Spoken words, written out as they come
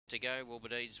to go. Wilbur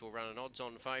Deeds will run an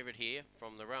odds-on favourite here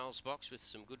from the rails box with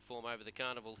some good form over the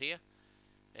carnival here.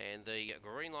 And the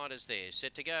green light is there.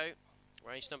 Set to go.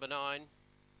 Race number 9.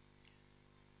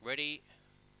 Ready.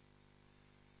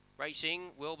 Racing,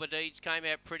 Wilbur Deeds came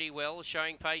out pretty well,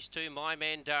 showing pace to My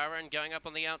Mandara, and going up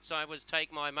on the outside was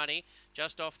Take My Money.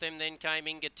 Just off them then came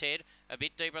Inga Ted. A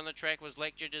bit deeper on the track was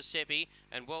Lecture Giuseppe,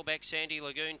 and well back Sandy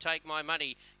Lagoon, Take My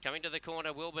Money. Coming to the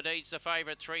corner, Wilbur Deeds the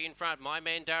favourite, 3 in front. My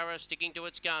Mandara sticking to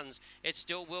its guns. It's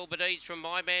still Wilbur Deeds from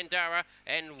My Mandara,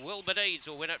 and Wilbur Deeds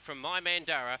will win it from My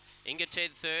Mandara. Inga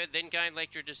Ted third, then came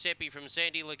Lecture Giuseppe from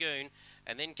Sandy Lagoon,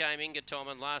 and then came Inga Tom,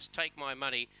 and last Take My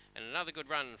Money, and another good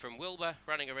run from Wilbur,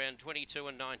 running around 22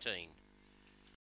 and 19.